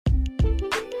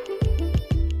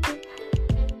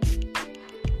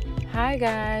Hi,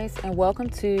 guys, and welcome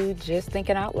to Just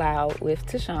Thinking Out Loud with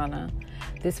Tashana.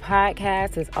 This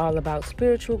podcast is all about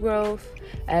spiritual growth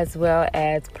as well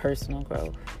as personal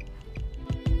growth.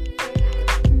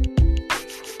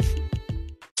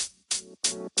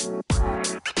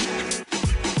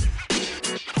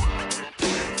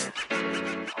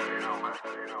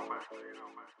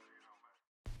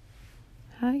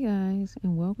 Hi, guys,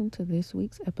 and welcome to this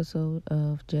week's episode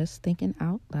of Just Thinking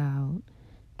Out Loud.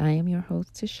 I am your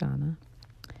host, Tashana.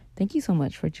 Thank you so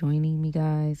much for joining me,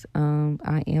 guys.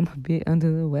 I am a bit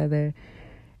under the weather.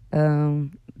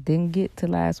 Didn't get to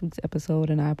last week's episode,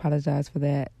 and I apologize for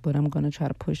that, but I'm going to try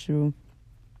to push through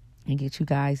and get you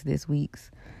guys this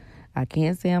week's. I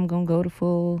can't say I'm going to go to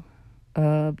full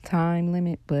time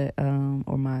limit, but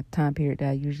or my time period that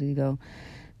I usually go,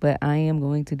 but I am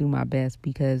going to do my best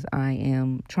because I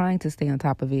am trying to stay on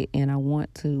top of it, and I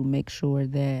want to make sure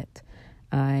that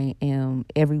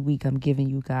every week I'm giving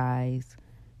you guys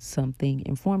something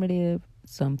informative,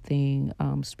 something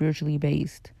spiritually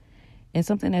based, and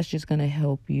something that's just going to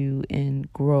help you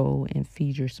and grow and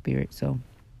feed your spirit. So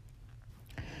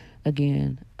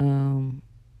again, I'm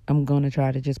going to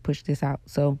try to just push this out.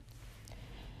 So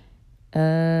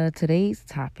today's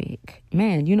topic,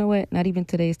 man, you know what? Not even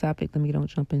today's topic. Don't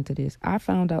jump into this. I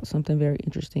found out something very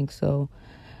interesting. So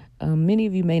many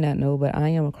of you may not know, but I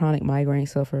am a chronic migraine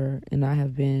sufferer, and I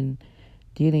have been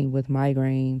dealing with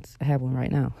migraines. I have one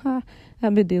right now.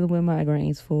 I've been dealing with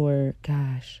migraines for,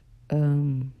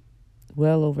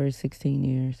 well over 16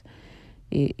 years.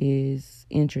 It is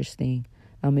interesting.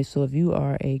 So if you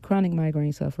are a chronic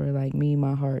migraine sufferer like me,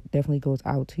 my heart definitely goes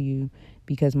out to you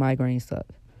because migraines suck.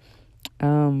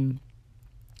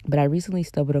 But I recently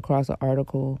stumbled across an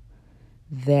article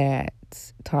that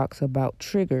talks about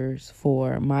triggers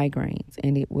for migraines,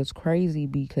 and it was crazy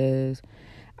because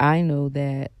I know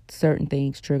that certain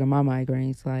things trigger my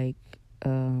migraines, like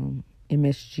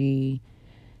MSG,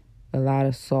 a lot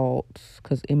of salts,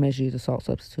 because MSG is a salt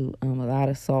substitute, a lot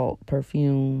of salt,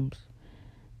 perfumes,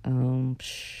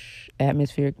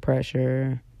 atmospheric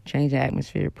pressure, changing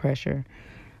atmospheric pressure.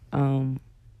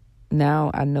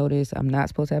 Now I notice I'm not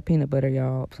supposed to have peanut butter,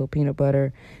 y'all. So peanut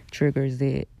butter triggers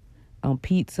it.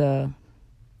 Pizza,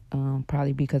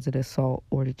 probably because of the salt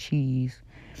or the cheese.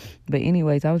 But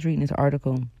anyways, I was reading this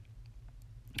article,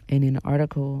 and in the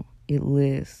article, it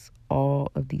lists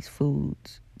all of these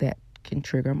foods that can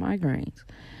trigger migraines.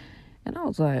 And I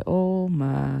was like, oh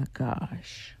my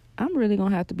gosh, I'm really going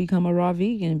to have to become a raw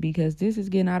vegan because this is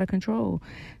getting out of control.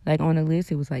 Like on the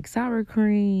list, it was like sour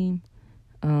cream.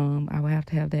 I would have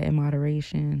to have that in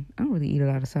moderation. I don't really eat a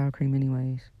lot of sour cream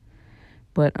anyways.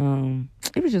 But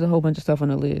it was just a whole bunch of stuff on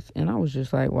the list. And I was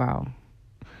just like, wow,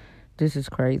 this is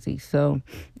crazy. So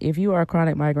if you are a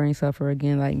chronic migraine sufferer,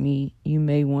 again, like me, you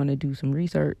may want to do some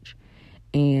research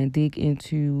and dig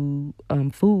into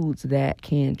foods that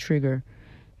can trigger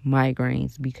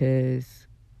migraines, because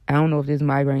I don't know if this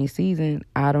migraine season,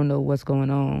 I don't know what's going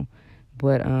on.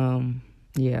 But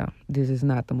yeah, this is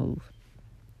not the move.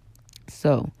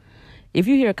 So if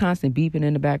you hear a constant beeping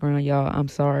in the background, y'all, I'm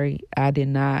sorry. I did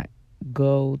not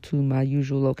go to my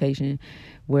usual location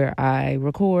where I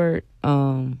record,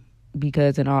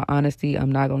 because in all honesty,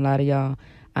 I'm not gonna lie to y'all,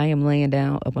 I am laying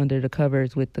down up under the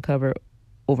covers with the cover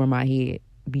over my head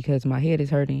because my head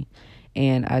is hurting,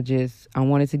 and I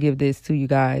wanted to give this to you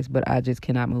guys, but I just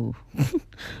cannot move.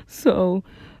 So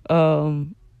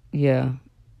yeah,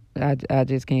 I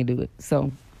just can't do it.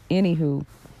 So anywho,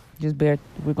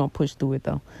 we're gonna push through it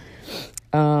though.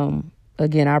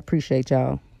 Again, I appreciate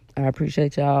y'all,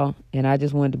 and I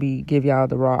just wanted to give y'all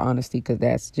the raw honesty because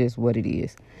that's just what it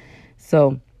is.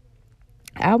 So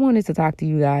I wanted to talk to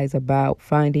you guys about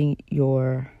finding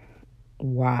your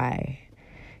why.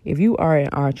 If you are an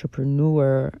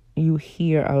entrepreneur, you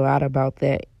hear a lot about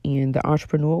that in the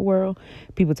entrepreneur world.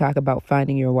 People talk about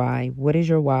finding your why. What is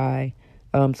your why?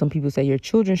 Some people say your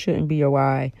children shouldn't be your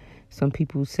why. Some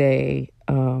people say,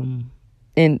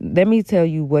 and let me tell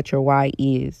you what your why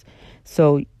is.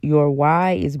 So your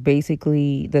why is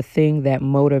basically the thing that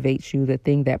motivates you, the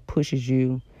thing that pushes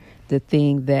you, the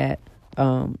thing that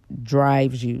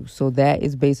drives you. So that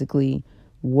is basically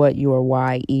what your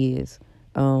why is.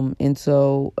 And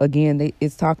so again,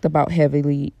 it's talked about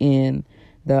heavily in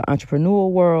the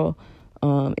entrepreneurial world,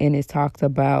 and it's talked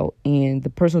about in the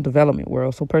personal development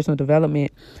world. So personal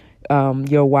development,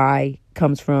 your why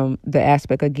comes from the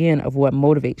aspect, again, of what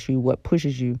motivates you, what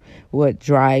pushes you, what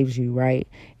drives you, right?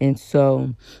 And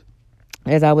so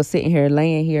as I was sitting here,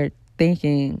 laying here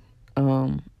thinking,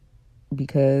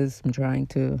 because I'm trying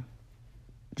to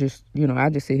just, I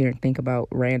just sit here and think about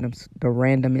the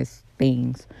randomest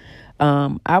things.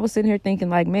 I was sitting here thinking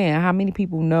like, man, how many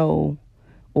people know,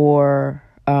 or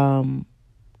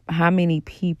how many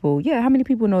people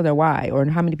know their why, or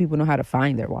how many people know how to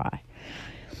find their why?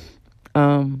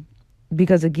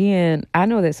 Because again, I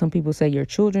know that some people say your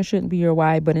children shouldn't be your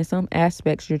why, but in some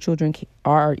aspects, your children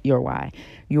are your why.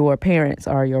 Your parents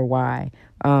are your why.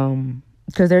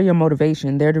 Because they're your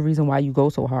motivation. They're the reason why you go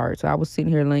so hard. So I was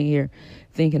laying here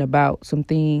thinking about some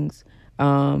things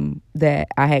that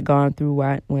I had gone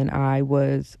through when I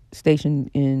was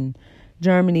stationed in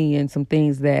Germany, and some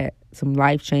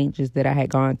life changes that I had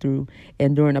gone through.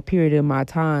 And during a period of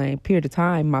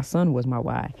time, my son was my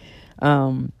why.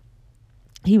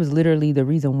 He was literally the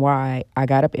reason why I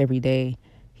got up every day.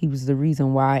 He was the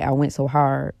reason why I went so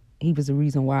hard. He was the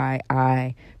reason why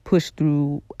I pushed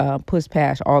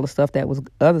past all the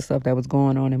other stuff that was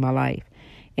going on in my life.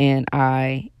 And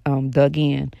I dug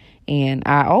in. And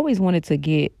I always wanted to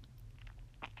get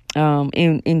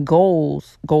in goal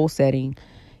setting,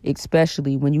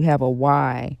 especially when you have a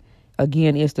why.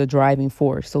 Again, it's the driving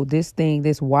force. So this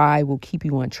why will keep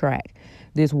you on track.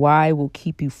 This why will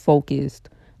keep you focused.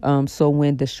 So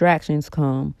when distractions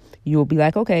come, you'll be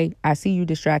like, okay, I see you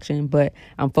distraction, but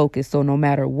I'm focused. So no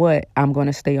matter what, I'm going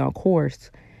to stay on course.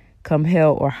 Come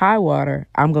hell or high water,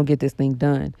 I'm going to get this thing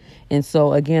done. And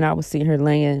so again, I was sitting here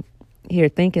laying here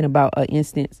thinking about an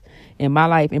instance in my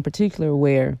life in particular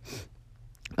where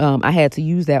I had to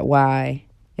use that why,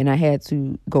 and I had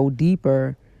to go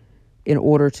deeper in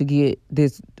order to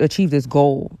achieve this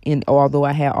goal. And although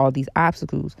I had all these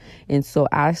obstacles, and so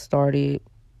I started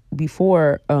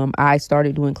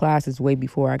doing classes way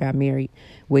before I got married,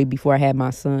 way before I had my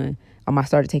son. I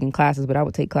started taking classes, but I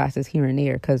would take classes here and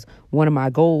there because one of my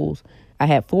goals, I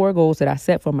had 4 goals that I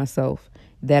set for myself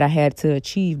that I had to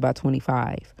achieve by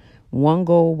 25. One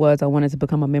goal was I wanted to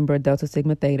become a member of Delta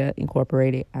Sigma Theta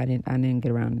Incorporated. I didn't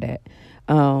get around to that.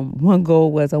 One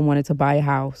goal was I wanted to buy a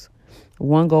house.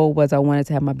 One goal was I wanted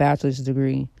to have my bachelor's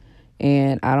degree,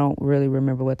 and I don't really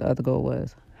remember what the other goal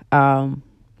was.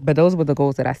 But those were the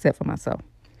goals that I set for myself.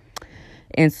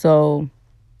 And so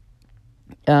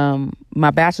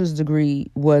my bachelor's degree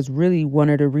was really one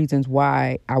of the reasons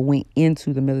why I went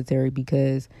into the military,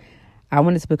 because I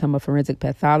wanted to become a forensic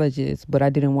pathologist, but I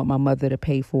didn't want my mother to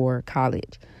pay for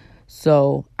college.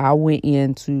 So I went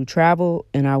in to travel,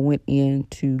 and I went in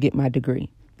to get my degree.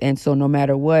 And so no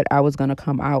matter what, I was going to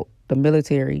come out the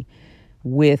military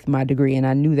with my degree. And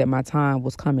I knew that my time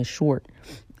was coming short.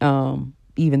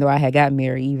 Even though I had got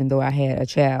married, even though I had a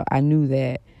child, I knew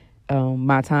that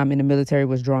my time in the military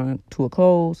was drawing to a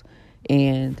close,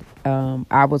 and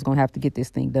I was going to have to get this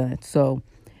thing done. So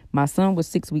my son was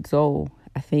 6 weeks old,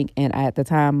 I think. And at the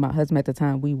time, my husband at the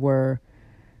time, we were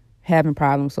having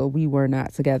problems, so we were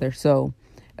not together. So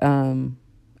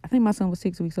I think my son was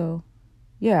 6 weeks old.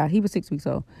 Yeah, he was 6 weeks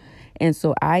old. And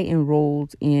so I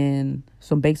enrolled in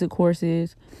some basic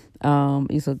courses.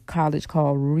 It's a college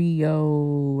called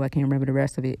Rio. I can't remember the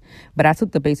rest of it. But I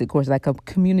took the basic course, like a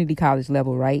community college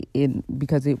level, right?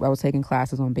 Because I was taking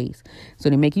classes on base. So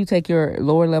they make you take your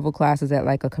lower level classes at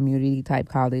like a community type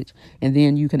college. And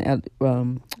then you can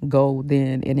go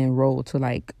then and enroll to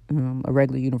like a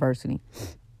regular university.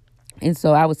 And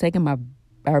so I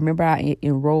remember I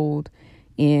enrolled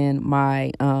in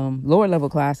my lower level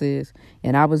classes,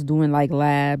 and I was doing like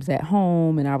labs at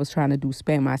home, and I was trying to do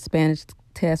my Spanish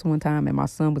test one time, and my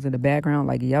son was in the background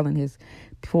like yelling his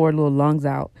poor little lungs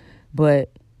out.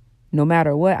 But no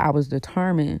matter what, I was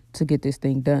determined to get this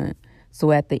thing done.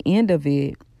 So at the end of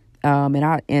it,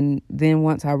 and then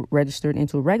once I registered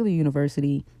into a regular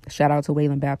university, shout out to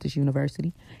Wayland Baptist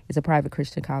University. It's a private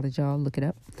Christian college, y'all. Look it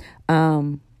up.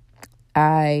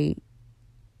 I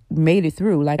made it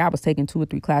through. Like I was taking 2 or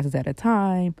 3 classes at a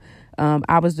time.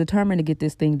 I was determined to get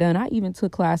this thing done. I even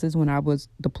took classes when I was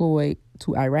deployed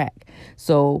to Iraq.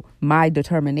 So my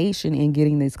determination in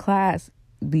getting this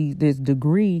this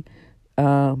degree,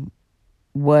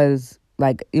 was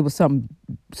like, it was some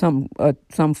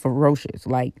ferocious.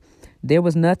 Like there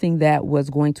was nothing that was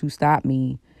going to stop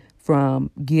me from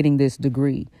getting this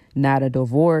degree. Not a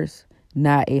divorce,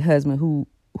 not a husband who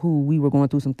we were going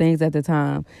through some things at the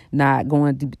time, not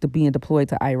going to being deployed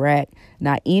to Iraq.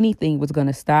 Not anything was going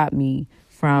to stop me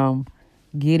from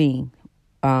getting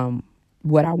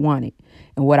what I wanted.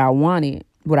 And what I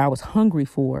was hungry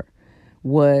for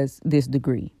was this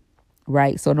degree,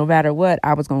 right? So no matter what,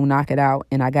 I was going to knock it out,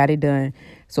 and I got it done.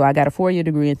 So I got a 4-year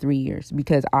degree in 3 years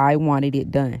because I wanted it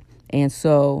done. And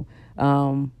so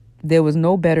there was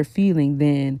no better feeling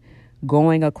than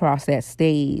going across that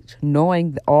stage,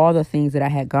 knowing all the things that I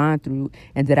had gone through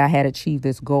and that I had achieved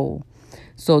this goal.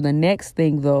 So the next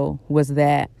thing though was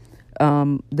that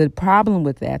the problem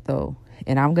with that though,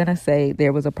 and I'm gonna say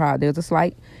there's a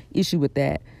slight issue with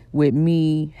that, with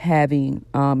me having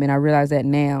and I realize that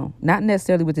now, not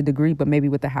necessarily with the degree, but maybe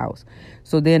with the house.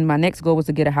 So then my next goal was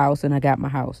to get a house, and I got my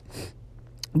house.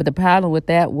 But the problem with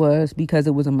that was because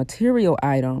it was a material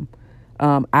item,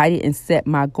 I didn't set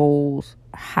my goals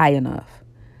high enough.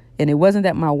 And it wasn't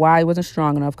that my why wasn't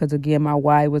strong enough, because again, my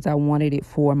why was I wanted it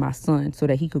for my son so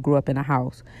that he could grow up in a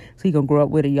house, so he could grow up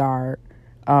with a yard.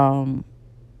 And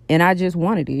I just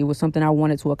wanted it. It was something I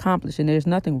wanted to accomplish, and there's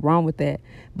nothing wrong with that.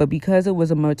 But because it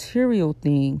was a material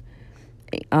thing,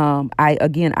 I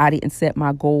didn't set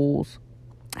my goals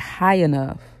high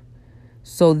enough.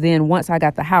 So then once I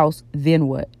got the house, then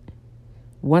what?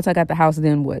 Once I got the house,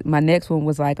 then what? My next one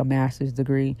was like a master's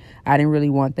degree. I didn't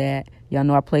really want that. Y'all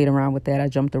know I played around with that. I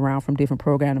jumped around from different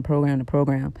program to program to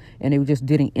program, and it just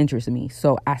didn't interest me.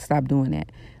 So I stopped doing that.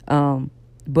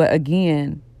 But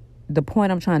again, the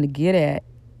point I'm trying to get at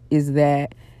is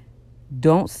that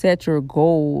don't set your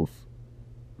goals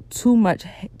too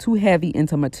heavy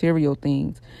into material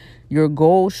things. Your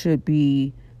goal should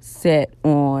be set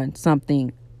on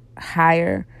something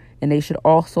higher, and they should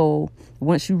also,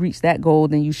 once you reach that goal,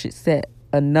 then you should set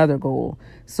another goal.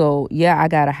 So yeah, I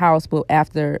got a house, but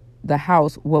after the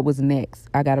house, what was next?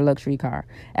 I got a luxury car.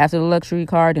 After the luxury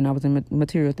car, then I was in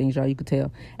material things, y'all, you could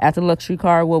tell. After the luxury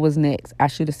car, what was next? I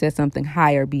should have said something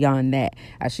higher beyond that.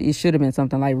 It should have been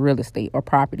something like real estate or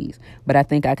properties. But I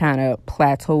think I kind of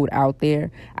plateaued out there.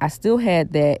 I still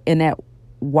had that, and that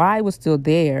why was still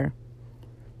there,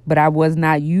 but I was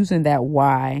not using that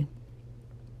why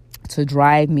to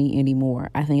drive me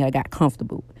anymore. I think I got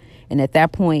comfortable. And at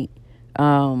that point,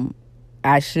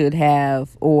 I should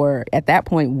have, or at that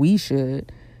point, we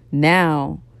should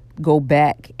now go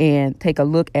back and take a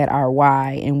look at our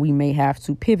why, and we may have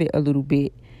to pivot a little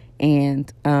bit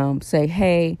and say,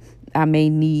 hey, I may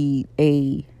need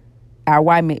our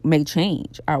why may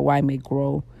change, our why may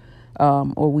grow,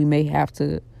 or we may have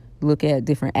to look at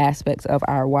different aspects of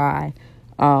our why,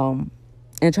 and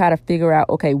try to figure out,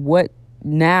 okay, what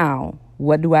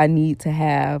do I need to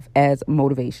have as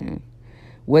motivation?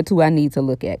 What do I need to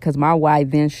look at? Because my why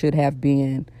then should have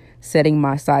been setting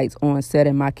my sights on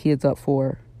setting my kids up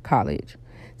for college,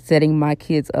 setting my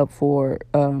kids up for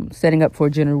setting up for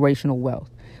generational wealth,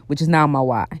 which is now my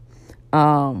why.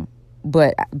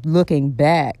 But looking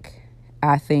back,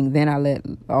 I think then I let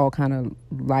all kind of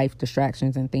life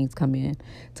distractions and things come in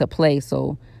to play.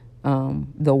 So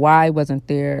the why wasn't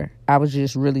there. I was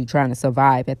just really trying to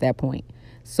survive at that point.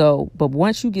 So, but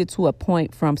once you get to a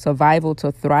point from survival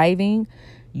to thriving,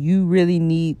 you really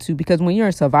need to, because when you're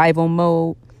in survival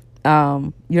mode,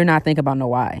 you're not thinking about no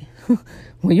why.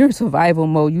 When you're in survival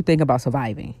mode, you think about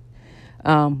surviving.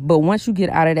 But once you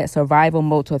get out of that survival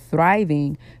mode to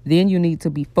thriving, then you need to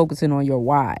be focusing on your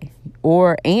why,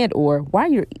 or while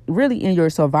you're really in your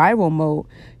survival mode,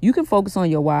 you can focus on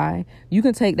your why. You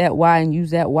can take that why and use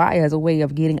that why as a way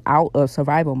of getting out of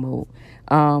survival mode.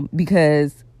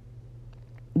 Because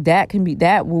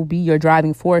that will be your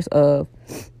driving force of,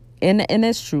 and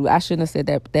that's true. I shouldn't have said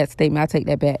that statement. I take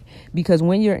that back, because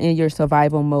when you're in your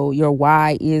survival mode, your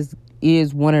why is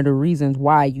one of the reasons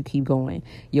why you keep going.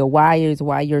 Your why is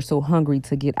why you're so hungry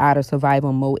to get out of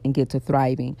survival mode and get to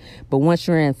thriving. But once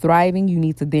you're in thriving, you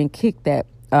need to then kick that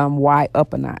why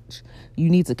up a notch. You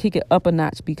need to kick it up a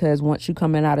notch, because once you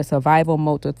coming out of survival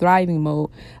mode to thriving mode,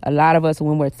 a lot of us,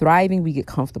 when we're thriving, we get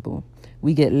comfortable,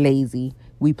 we get lazy,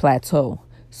 we plateau.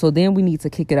 So then we need to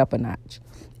kick it up a notch.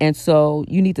 And so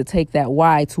you need to take that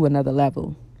why to another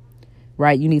level,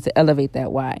 right? You need to elevate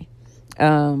that why.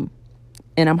 And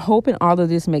I'm hoping all of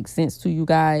this makes sense to you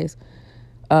guys.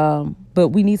 But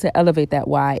we need to elevate that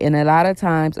why. And a lot of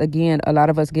times, again, a lot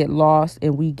of us get lost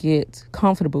and we get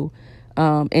comfortable.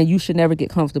 And you should never get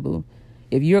comfortable.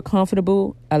 If you're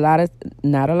comfortable,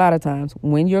 not a lot of times,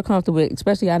 when you're comfortable,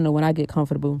 especially I know when I get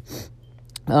comfortable,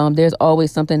 there's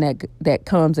always something that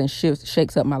comes and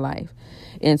shakes up my life.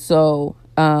 And so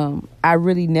I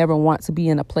really never want to be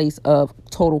in a place of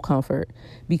total comfort,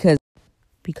 because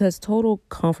total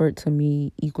comfort to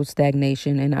me equals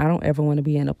stagnation. And I don't ever want to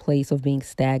be in a place of being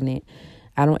stagnant.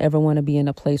 I don't ever want to be in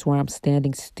a place where I'm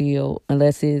standing still,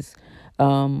 unless it's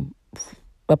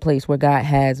a place where God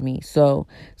has me. So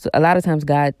a lot of times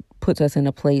God puts us in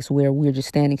a place where we're just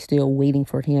standing still, waiting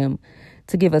for him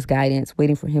to give us guidance,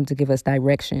 waiting for him to give us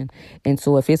direction. And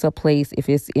so if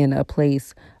it's in a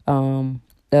place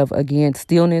of, again,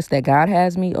 stillness that God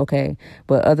has me, okay.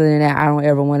 But other than that, I don't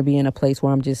ever want to be in a place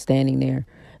where I'm just standing there,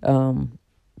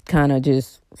 kind of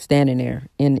just standing there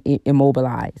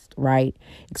immobilized, right?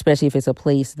 Especially if it's a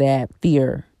place that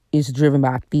fear is driven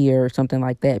by fear or something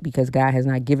like that, because God has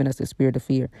not given us a spirit of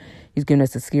fear. He's given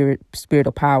us a spirit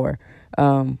of power,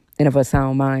 and of a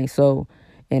sound mind. So,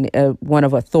 and one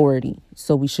of authority.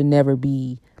 So we should never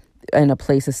be in a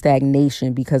place of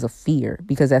stagnation because of fear,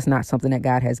 because that's not something that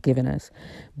God has given us.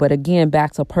 But again,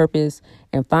 back to purpose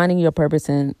and finding your purpose,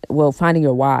 and finding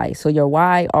your why. So your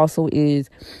why also is,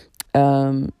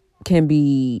 can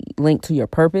be linked to your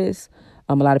purpose.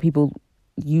 A lot of people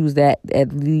use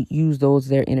those,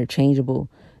 they're interchangeable.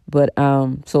 But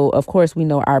so of course we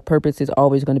know our purpose is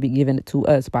always going to be given to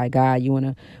us by God. You want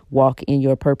to walk in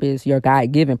your purpose, your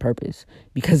God-given purpose,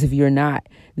 because if you're not,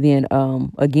 then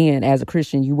again, as a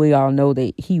Christian, we all know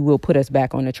that he will put us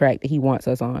back on the track that he wants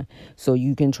us on. So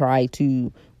you can try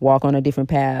to walk on a different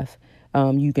path.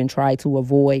 You can try to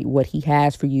avoid what he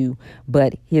has for you,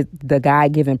 but the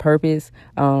God-given purpose,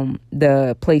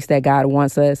 the place that God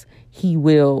wants us, he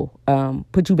will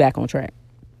put you back on track.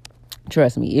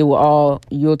 Trust me, you'll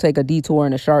take a detour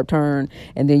and a sharp turn,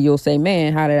 and then you'll say,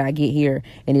 man, how did I get here?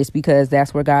 And it's because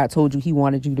that's where God told you he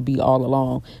wanted you to be all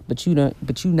along. But you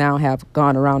now have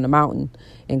gone around the mountain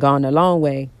and gone a long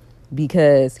way,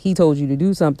 because he told you to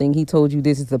do something. He told you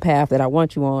this is the path that I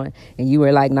want you on. And you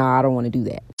were like, nah, I don't want to do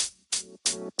that.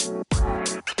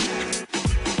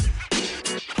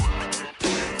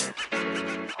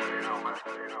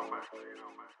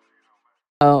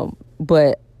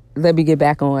 But let me get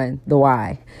back on the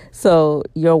why. So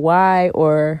finding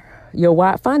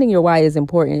your why is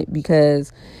important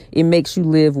because it makes you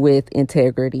live with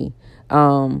integrity.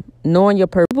 Knowing your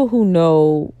purpose. People who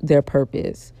know their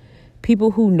purpose,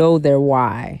 people who know their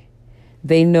why,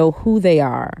 they know who they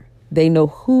are, they know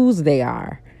whose they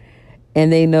are,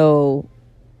 and they know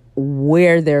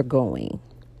where they're going,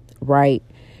 right?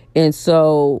 And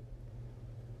so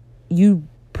you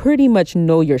pretty much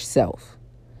know yourself.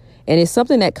 And it's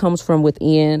something that comes from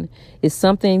within. It's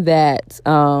something that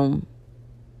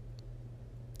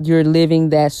you're living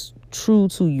that's true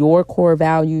to your core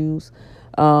values.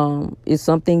 It's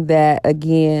something that,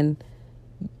 again,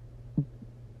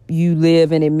 you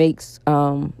live, and it makes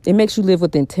you live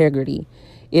with integrity.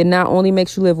 It not only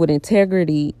makes you live with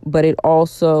integrity, but it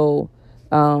also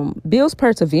builds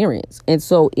perseverance. And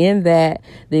so in that,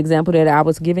 the example that I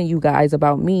was giving you guys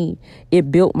about me,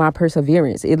 it built my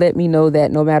perseverance. It let me know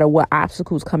that no matter what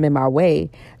obstacles come in my way,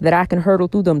 that I can hurdle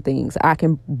through them things. I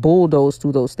can bulldoze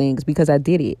through those things because I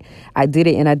did it. I did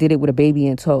it, and I did it with a baby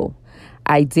in tow.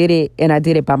 I did it, and I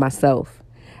did it by myself.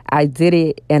 I did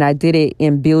it, and I did it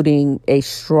in building a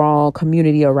strong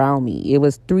community around me. It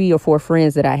was 3 or 4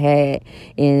 friends that I had,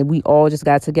 and we all just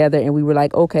got together, and we were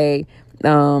like, okay,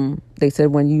 they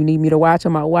said, when you need me to watch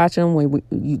them, I'll watch them.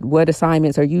 What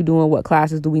assignments are you doing? What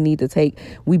classes do we need to take?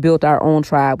 We built our own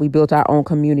tribe. We built our own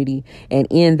community. And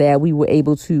in that, we were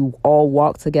able to all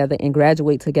walk together and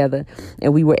graduate together.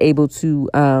 And we were able to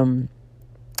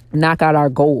knock out our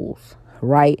goals,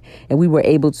 right? And we were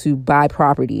able to buy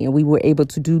property, and we were able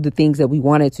to do the things that we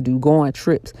wanted to do, go on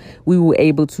trips. We were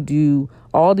able to do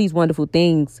all these wonderful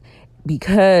things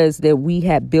because that we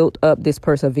had built up this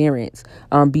perseverance,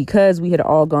 because we had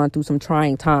all gone through some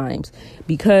trying times,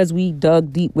 because we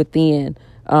dug deep within,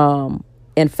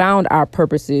 and found our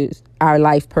purposes, our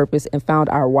life purpose, and found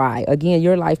our why. Again,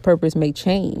 your life purpose may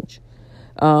change.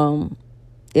 And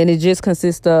it just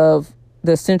consists of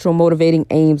the central motivating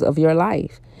aims of your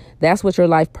life. That's what your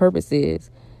life purpose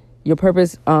is. Your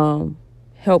purpose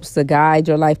helps to guide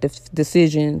your life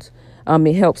decisions.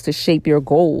 It helps to shape your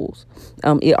goals.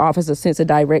 It offers a sense of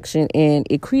direction, and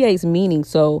it creates meaning.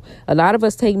 So a lot of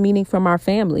us take meaning from our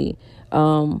family.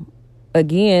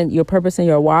 Again, your purpose and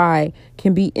your why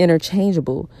can be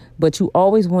interchangeable, but you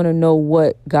always want to know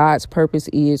what God's purpose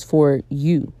is for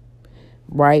you,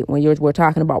 right? When we're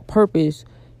talking about purpose,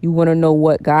 you want to know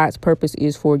what God's purpose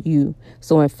is for you.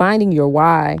 So in finding your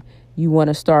why, you want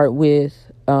to start with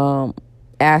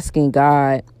asking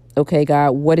God, okay,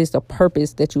 God, what is the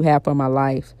purpose that you have for my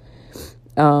life?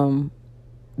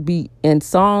 In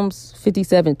Psalms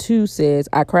 57:2 says,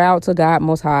 I cry out to God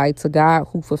Most High, to God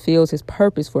who fulfills his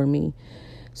purpose for me.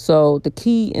 So the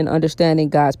key in understanding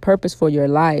God's purpose for your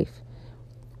life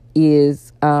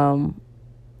is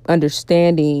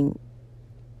understanding,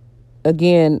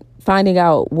 again, finding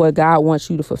out what God wants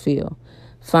you to fulfill,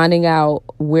 finding out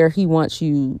where he wants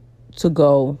you to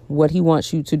go, what he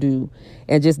wants you to do,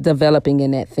 and just developing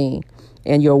in that thing.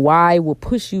 And your why will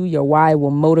push you, your why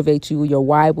will motivate you, your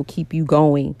why will keep you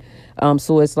going.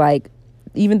 So it's like,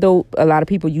 even though a lot of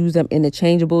people use them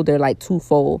interchangeable, they're like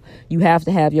twofold. You have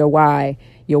to have your why.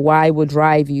 Your why will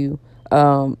drive you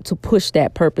to push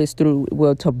that purpose through,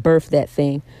 to birth that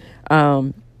thing.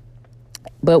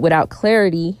 But without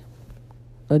clarity,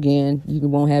 again, you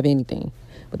won't have anything.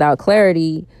 Without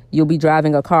clarity, you'll be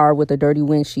driving a car with a dirty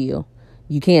windshield.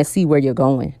 You can't see where you're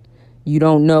going. You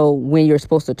don't know when you're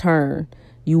supposed to turn.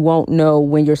 You won't know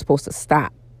when you're supposed to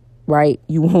stop, right?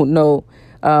 You won't know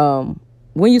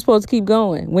when you're supposed to keep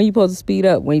going, when you're supposed to speed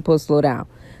up, when you're supposed to slow down.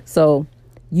 So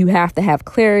you have to have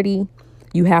clarity.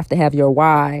 You have to have your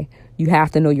why. You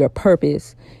have to know your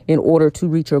purpose in order to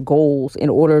reach your goals, in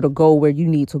order to go where you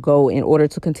need to go, in order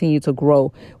to continue to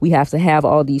grow. We have to have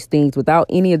all these things. Without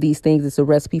any of these things, it's a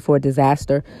recipe for a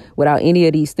disaster. Without any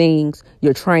of these things,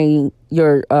 your train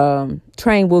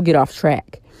will get off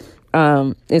track.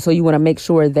 And so you want to make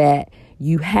sure that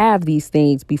you have these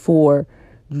things before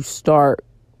you start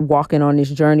walking on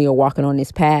this journey or walking on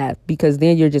this path, because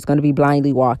then you're just going to be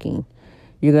blindly walking.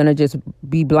 You're going to just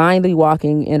be blindly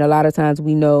walking. And a lot of times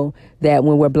we know that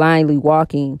when we're blindly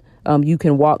walking, you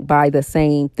can walk by the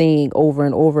same thing over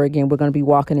and over again. We're going to be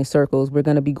walking in circles. We're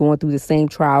going to be going through the same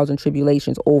trials and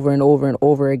tribulations over and over and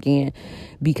over again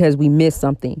because we missed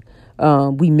something.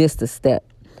 We missed a step.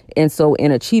 And so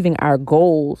in achieving our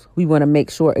goals, we want to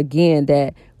make sure, again,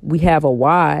 that we have a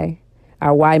why.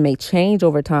 Our why may change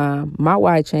over time. My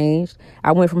why changed.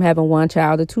 I went from having one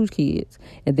child to 2 kids.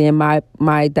 And then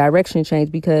my direction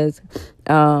changed because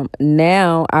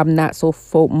now I'm not so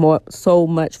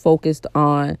much focused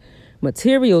on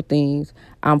material things.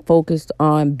 I'm focused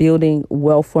on building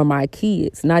wealth for my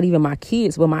kids. Not even my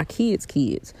kids, but my kids'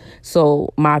 kids.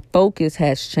 So my focus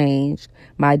has changed.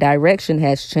 My direction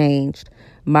has changed.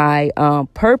 My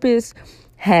purpose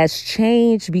has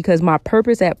changed, because my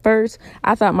purpose at first,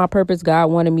 I thought my purpose,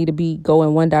 God wanted me to go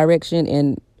in one direction.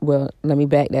 And well, let me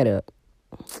back that up,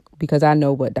 because I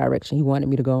know what direction he wanted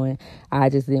me to go in. I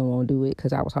just didn't want to do it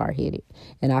because I was hard headed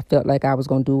and I felt like I was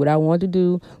going to do what I wanted to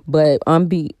do. But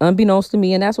unbeknownst to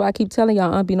me, and that's why I keep telling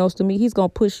y'all, unbeknownst to me, he's going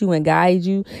to push you and guide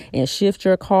you and shift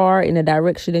your car in the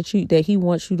direction that he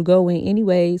wants you to go in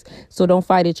anyways. So don't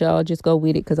fight it, y'all. Just go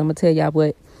with it, because I'm going to tell y'all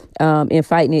what. In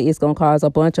fighting it's going to cause a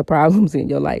bunch of problems in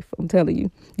your life. I'm telling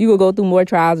you, you will go through more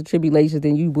trials and tribulations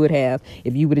than you would have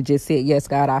if you would have just said, yes,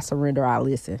 God, I surrender. I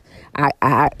listen. I'm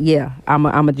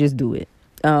going to just do it.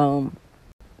 I'm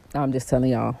just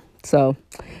telling y'all. So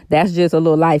that's just a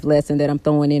little life lesson that I'm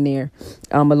throwing in there.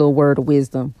 A little word of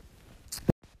wisdom.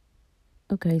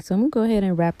 Okay, so I'm going to go ahead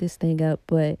and wrap this thing up.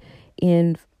 But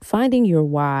in finding your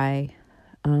why,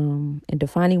 and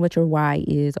defining what your why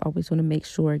is, always want to make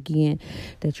sure, again,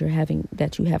 that you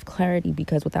have clarity,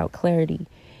 because without clarity,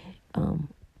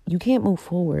 you can't move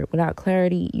forward. Without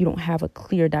clarity, you don't have a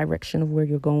clear direction of where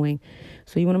you're going.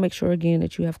 So you want to make sure, again,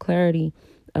 that you have clarity,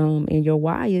 and your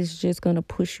why is just going to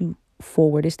push you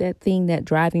forward. It's that thing, that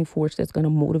driving force that's going to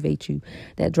motivate you,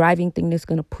 that driving thing that's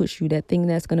going to push you, that thing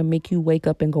that's going to make you wake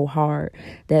up and go hard,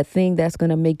 that thing that's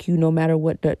going to make you, no matter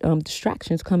what the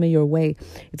distractions coming your way,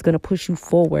 it's going to push you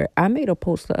forward. I made a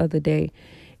post the other day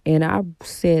and I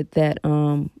said that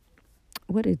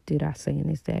what did I say in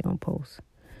this daggone post?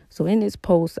 So in this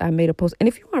post, I made a post, and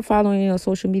if you aren't following me on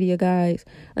social media, guys,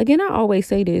 again, I always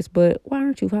say this, but why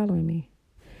aren't you following me?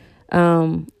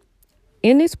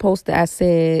 In this post that I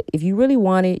said, if you really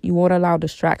want it, you won't allow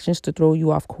distractions to throw you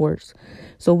off course.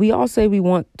 So we all say we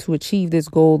want to achieve this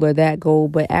goal or that goal,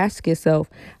 but ask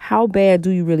yourself, how bad do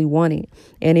you really want it?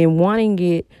 And in wanting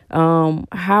it,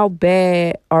 how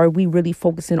bad are we really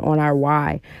focusing on our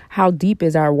why? How deep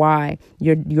is our why?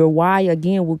 Your why,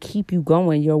 again, will keep you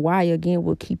going. Your why, again,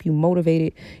 will keep you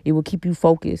motivated. It will keep you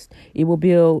focused. It will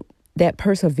build that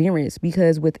perseverance,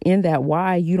 because within that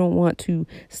why, you don't want to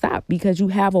stop, because you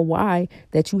have a why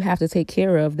that you have to take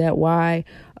care of. That why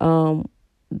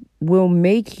will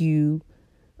make you,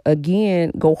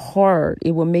 again, go hard.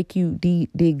 It will make you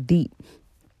dig deep.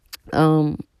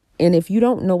 And if you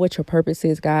don't know what your purpose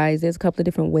is, guys, there's a couple of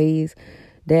different ways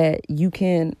that you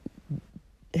can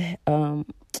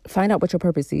find out what your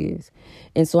purpose is.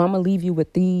 And so I'm gonna leave you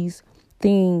with these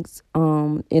things,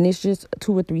 and it's just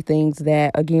 2 or 3 things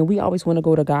that, again, we always want to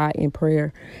go to God in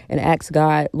prayer and ask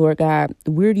God, Lord God,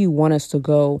 where do you want us to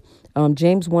go?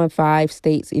 James 1:5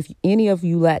 states, if any of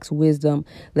you lacks wisdom,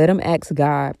 let him ask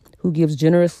God, who gives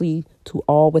generously to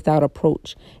all without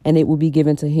reproach, and it will be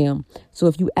given to him. So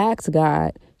if you ask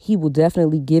God, he will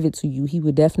definitely give it to you. He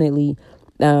will definitely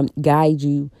guide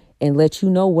you and let you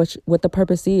know what the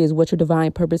purpose is, what your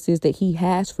divine purpose is that he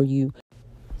has for you.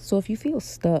 So if you feel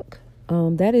stuck,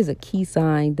 that is a key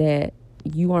sign that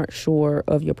you aren't sure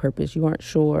of your purpose. You aren't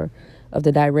sure of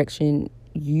the direction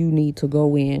you need to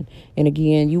go in. And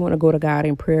again, you want to go to God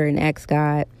in prayer and ask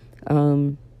God,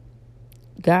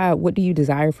 God, what do you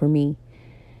desire for me?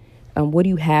 What do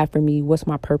you have for me? What's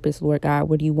my purpose, Lord God?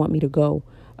 Where do you want me to go?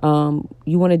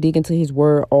 You want to dig into his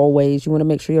word always. You want to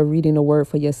make sure you're reading the word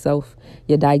for yourself.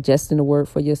 You're digesting the word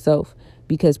for yourself,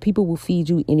 because people will feed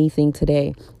you anything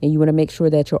today. And you want to make sure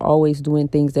that you're always doing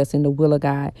things that's in the will of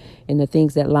God and the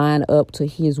things that line up to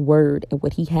his word and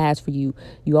what he has for you.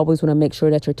 You always want to make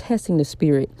sure that you're testing the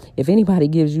spirit. If anybody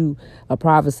gives you a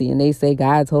prophecy and they say,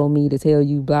 God told me to tell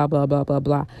you blah, blah, blah, blah,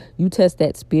 blah, you test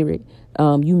that spirit.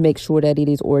 You make sure that it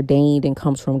is ordained and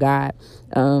comes from God.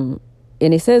 And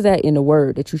it says that in the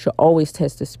word, that you should always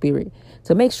test the spirit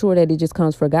to make sure that it just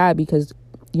comes from God, because,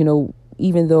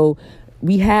 even though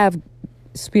we have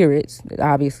spirits,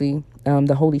 obviously,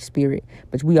 the Holy Spirit,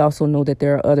 but we also know that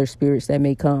there are other spirits that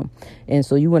may come. And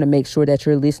so you want to make sure that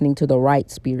you're listening to the right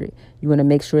spirit. You want to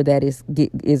make sure that it's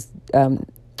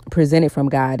presented from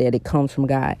God, that it comes from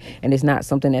God, and it's not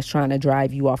something that's trying to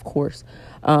drive you off course.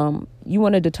 You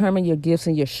want to determine your gifts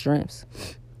and your strengths.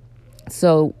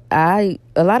 So a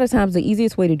lot of times the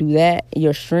easiest way to do that,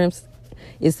 your strengths,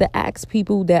 is to ask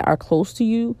people that are close to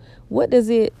you, what is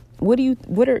it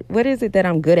that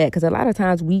I'm good at? Because a lot of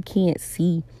times we can't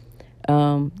see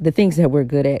the things that we're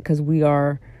good at, because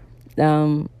we're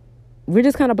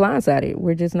just kind of blindsided.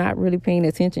 We're just not really paying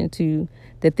attention to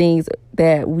the things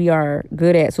that we are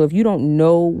good at. So if you don't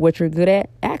know what you're good at,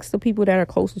 ask the people that are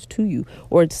closest to you,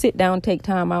 or sit down, take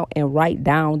time out and write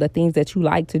down the things that you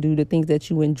like to do, the things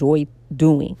that you enjoy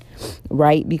doing,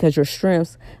 right? Because your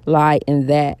strengths lie in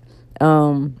that.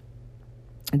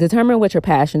 Determine what you're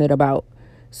passionate about.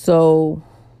 So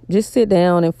just sit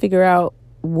down and figure out,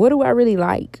 what do I really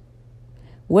like?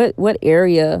 What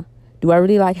area do I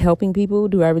really like? Helping people?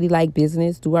 Do I really like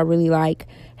business? Do I really like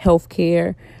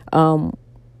healthcare?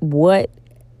 What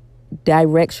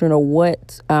direction or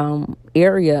what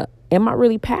area am I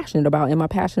really passionate about? Am I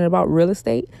passionate about real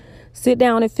estate? Sit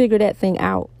down and figure that thing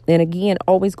out. And again,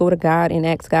 always go to God and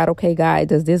ask God, okay, God,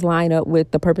 does this line up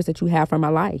with the purpose that you have for my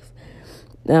life?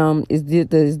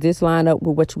 Does this line up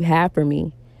with what you have for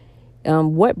me?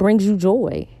 What brings you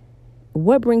joy?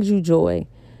 What brings you joy?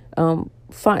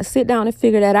 Sit down and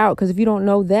figure that out. Because if you don't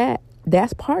know that,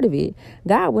 that's part of it.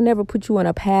 God will never put you on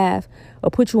a path or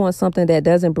put you on something that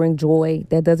doesn't bring joy,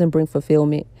 that doesn't bring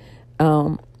fulfillment.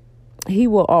 He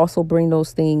will also bring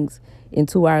those things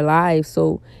into our lives.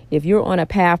 So if you're on a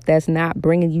path that's not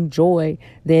bringing you joy,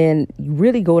 then you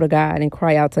really go to God and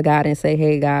cry out to God and say,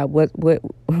 hey, God,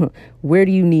 where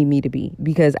do you need me to be?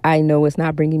 Because I know it's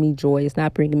not bringing me joy. It's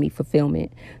not bringing me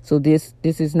fulfillment. So this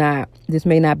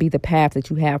may not be the path that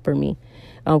you have for me.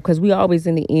 Because we always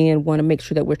in the end want to make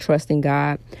sure that we're trusting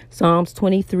God. Psalms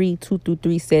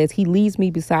 23:2-3 says, he leads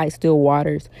me beside still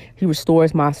waters. He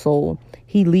restores my soul.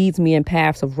 He leads me in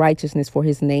paths of righteousness for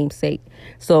his name's sake.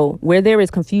 So where there is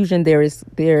confusion, there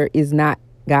is not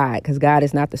God, because God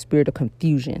is not the spirit of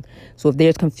confusion. So if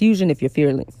there's confusion, if you're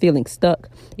feeling stuck,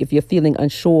 if you're feeling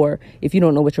unsure, if you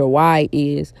don't know what your why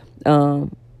is,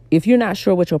 if you're not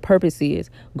sure what your purpose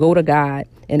is, go to God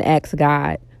and ask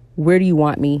God, where do you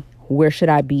want me? Where should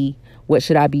I be? What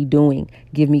should I be doing?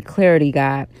 Give me clarity,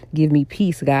 God. Give me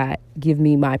peace, God. Give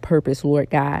me my purpose, Lord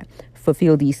God.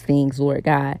 Fulfill these things, Lord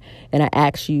God. And I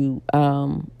ask you,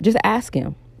 just ask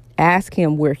him. Ask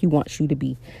him where he wants you to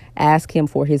be. Ask him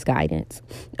for his guidance.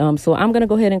 So I'm going to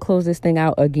go ahead and close this thing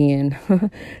out again.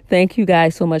 Thank you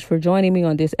guys so much for joining me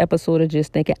on this episode of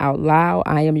Just Thinking Out Loud.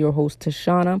 I am your host,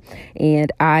 Tashana,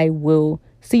 and I will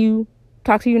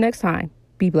talk to you next time.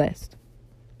 Be blessed.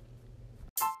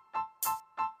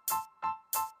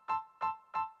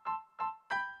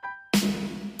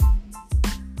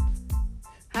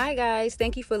 Hi guys,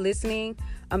 thank you for listening.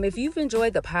 If you've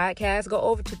enjoyed the podcast, go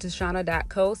over to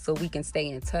tashana.co so we can stay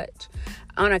in touch.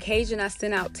 On occasion, I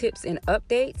send out tips and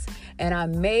updates, and I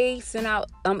may send out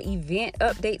event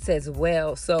updates as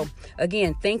well. So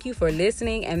again, thank you for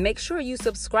listening, and make sure you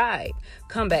subscribe.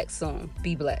 Come back soon.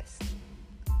 Be blessed.